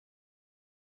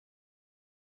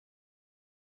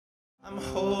I'm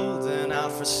holding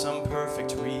out for some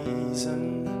perfect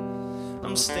reason.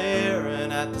 I'm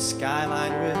staring at the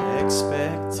skyline with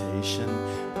expectation,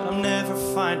 but I'm never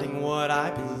finding what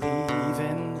I believe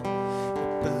in.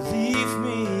 But believe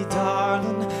me,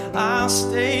 darling, I'll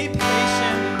stay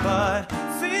patient, but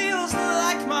feels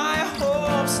like my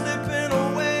hope's slipping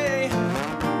away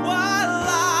while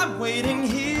I'm waiting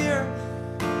here.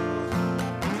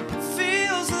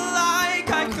 Feels like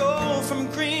I go from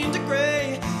green to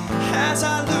gray as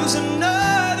I lose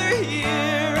another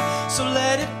year. So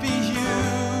let it be you,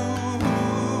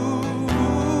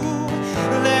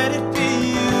 let it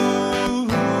be you.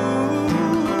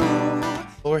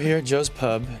 We're here at Joe's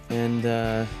Pub, and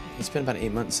it's been about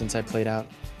 8 months since I played out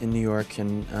in New York,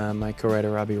 and my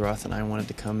co-writer Robbie Roth and I wanted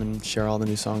to come and share all the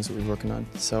new songs that we're working on.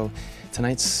 So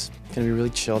tonight's gonna be a really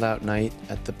chilled out night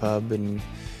at the pub, and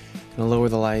gonna lower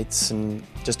the lights and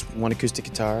just one acoustic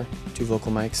guitar, 2 vocal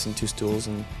mics and 2 stools,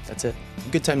 and that's it.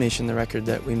 Good Time Nation, the record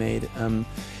that we made,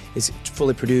 is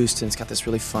fully produced, and it's got this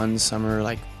really fun summer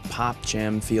like pop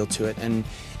jam feel to it, and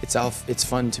it's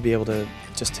fun to be able to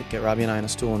just to get Robbie and I on a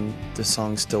stool and the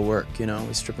songs still work, you know.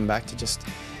 We strip them back to just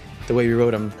the way we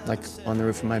wrote them, like on the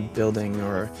roof of my building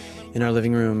or in our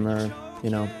living room or, you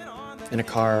know, in a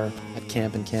car at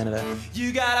camp in Canada.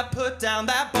 You gotta put down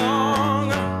that bong,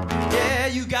 yeah,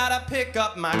 you gotta pick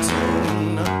up my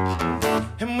tune.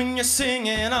 And when you're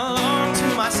singing along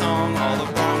to my song, all the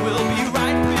wrong will be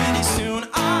right pretty soon.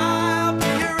 I'll be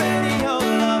your radio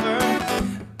lover,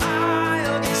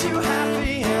 I'll get you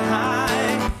happy and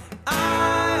high.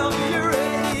 I'll be your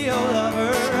radio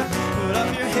lover, put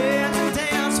up your hands and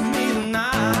dance with me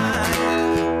tonight.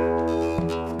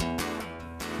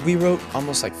 We wrote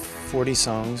almost like 40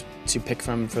 songs to pick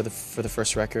from for the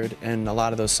first record, and a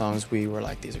lot of those songs we were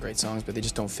like, these are great songs, but they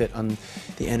just don't fit on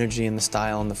the energy and the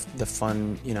style and the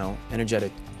fun, you know,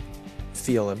 energetic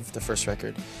feel of the first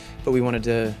record. But we wanted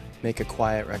to make a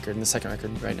quiet record, and the second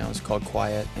record right now is called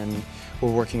Quiet, and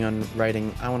we're working on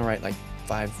writing, I want to write like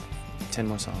 5-10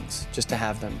 more songs just to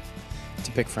have them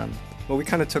to pick from. Well, we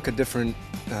kind of took a different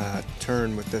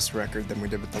turn with this record than we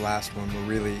did with the last one. We're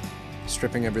really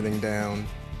stripping everything down,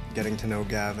 getting to know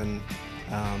Gavin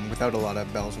without a lot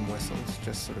of bells and whistles,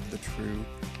 just sort of the true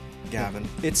Gavin.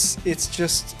 It's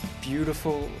just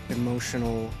beautiful,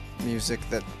 emotional music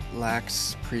that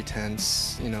lacks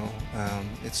pretense, you know.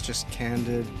 It's just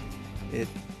candid. I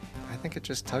think it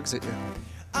just tugs at you.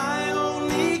 I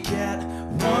only get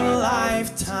one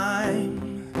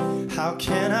lifetime. How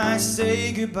can I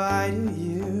say goodbye to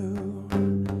you?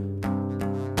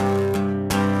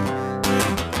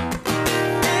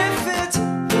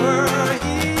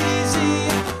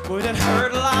 Would it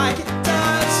hurt like it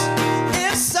does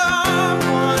if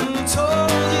someone told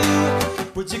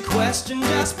you? Would you question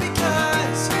just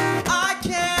because I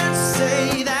can't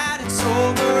say that it's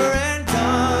over and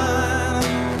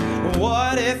done?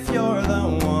 What if you're the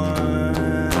one?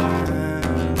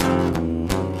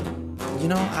 You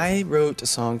know, I wrote a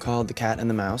song called The Cat and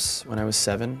the Mouse when I was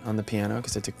 7 on the piano,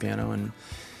 because I took piano, and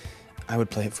I would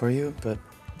play it for you, but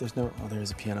there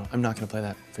is a piano. I'm not gonna play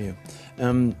that for you.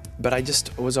 But I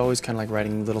just was always kind of like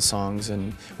writing little songs,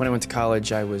 and when I went to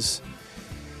college, I was,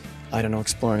 I don't know,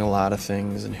 exploring a lot of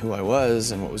things and who I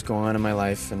was and what was going on in my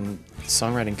life, and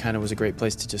songwriting kind of was a great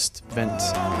place to just vent.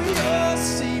 You'll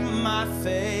see my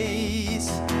face,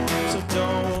 so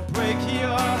don't break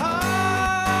your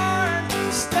heart.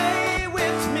 Stay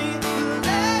with me,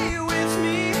 lay with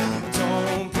me,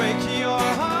 don't break your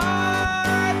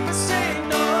heart, but say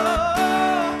no.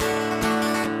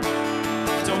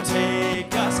 Don't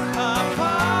take us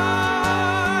apart.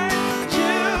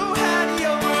 You had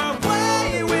your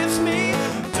way with me.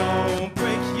 Don't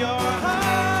break your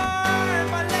heart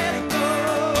by letting go.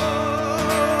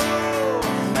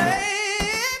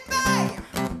 Baby,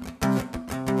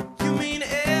 you mean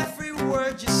every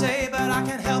word you say, but I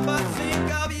can't help but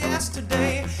think of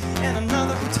yesterday and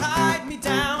another who tied me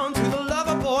down to the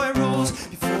lover boy rules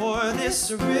before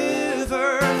this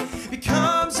river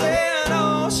becomes an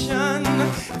ocean.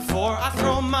 Before I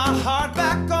throw my heart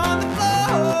back on the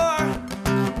floor,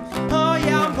 oh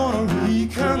yeah, I'm gonna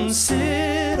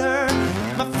reconsider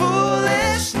my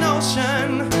foolish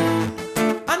notion.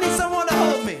 I need someone to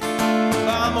hold me, but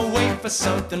I'ma wait for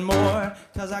something more,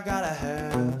 'cause I gotta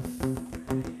have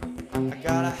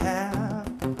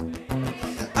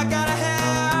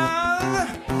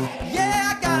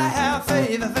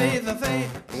faith.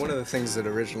 One of the things that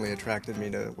originally attracted me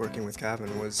to working with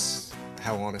Gavin was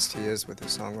how honest he is with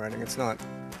his songwriting. It's not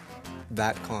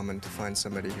that common to find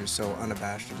somebody who's so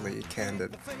unabashedly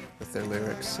candid with their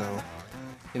lyrics, so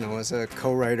You know, as a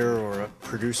co-writer or a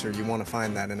producer, you want to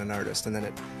find that in an artist, and then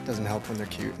it doesn't help when they're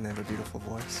cute and they have a beautiful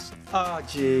voice. Oh,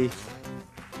 gee.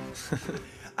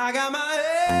 I got my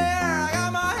hair, I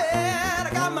got my head,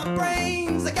 I got my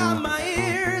brains, I got my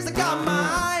ears, I got my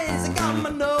eyes, I got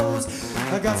my nose,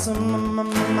 I got some in my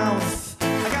mouth,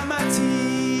 I got my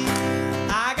teeth,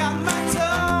 I got my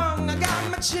tongue, I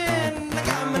got my chin, I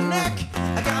got my neck,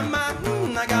 I got my,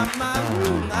 I got my,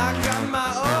 I got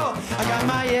my, oh, I got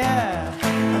my yeah,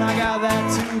 and I got that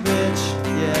too, bitch,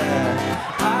 yeah.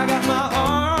 I got my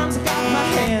arms, I got my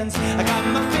hands, I got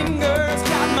my fingers,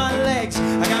 got my legs,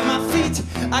 I got my feet,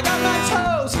 I got my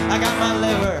toes, I got my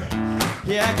liver,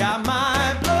 yeah, I got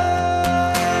my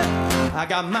blood, I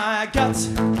got my guts,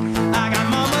 I got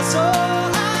my muscle,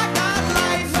 I got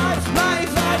life, life,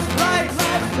 life, life, life,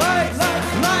 life, life,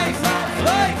 life, life, life,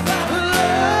 life, life.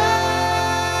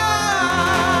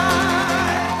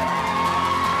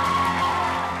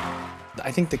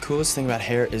 I think the coolest thing about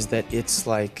Hair is that it's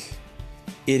like,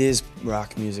 it is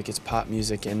rock music, it's pop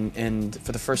music, and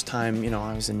for the first time, you know,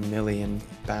 I was in Millie and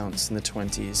Bounce in the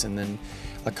 20s, and then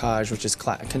La Cage, which is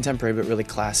contemporary but really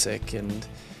classic, and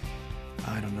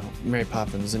I don't know, Mary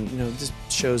Poppins, and you know, just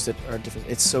shows that are different.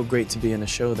 It's so great to be in a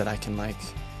show that I can, like,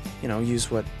 you know, use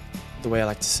the way I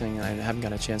like to sing, and I haven't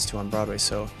got a chance to on Broadway,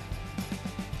 so,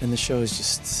 and the show is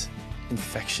just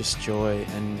infectious joy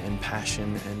and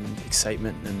passion and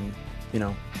excitement, and you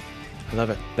know, I love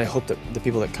it. I hope that the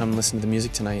people that come listen to the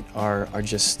music tonight are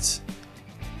just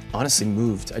honestly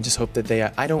moved. I just hope that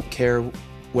I don't care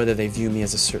whether they view me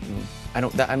as a certain,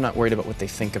 I'm not worried about what they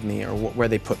think of me or where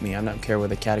they put me. I don't care where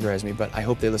they categorize me, but I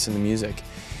hope they listen to the music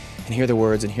and hear the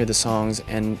words and hear the songs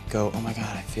and go, oh my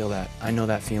God, I feel that. I know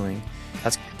that feeling.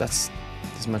 That's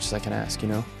as much as I can ask, you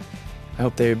know? I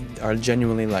hope they are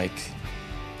genuinely, like,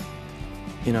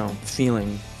 you know,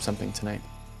 feeling something tonight.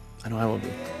 I know I will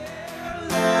be.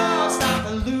 Stop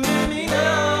eluding me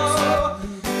now.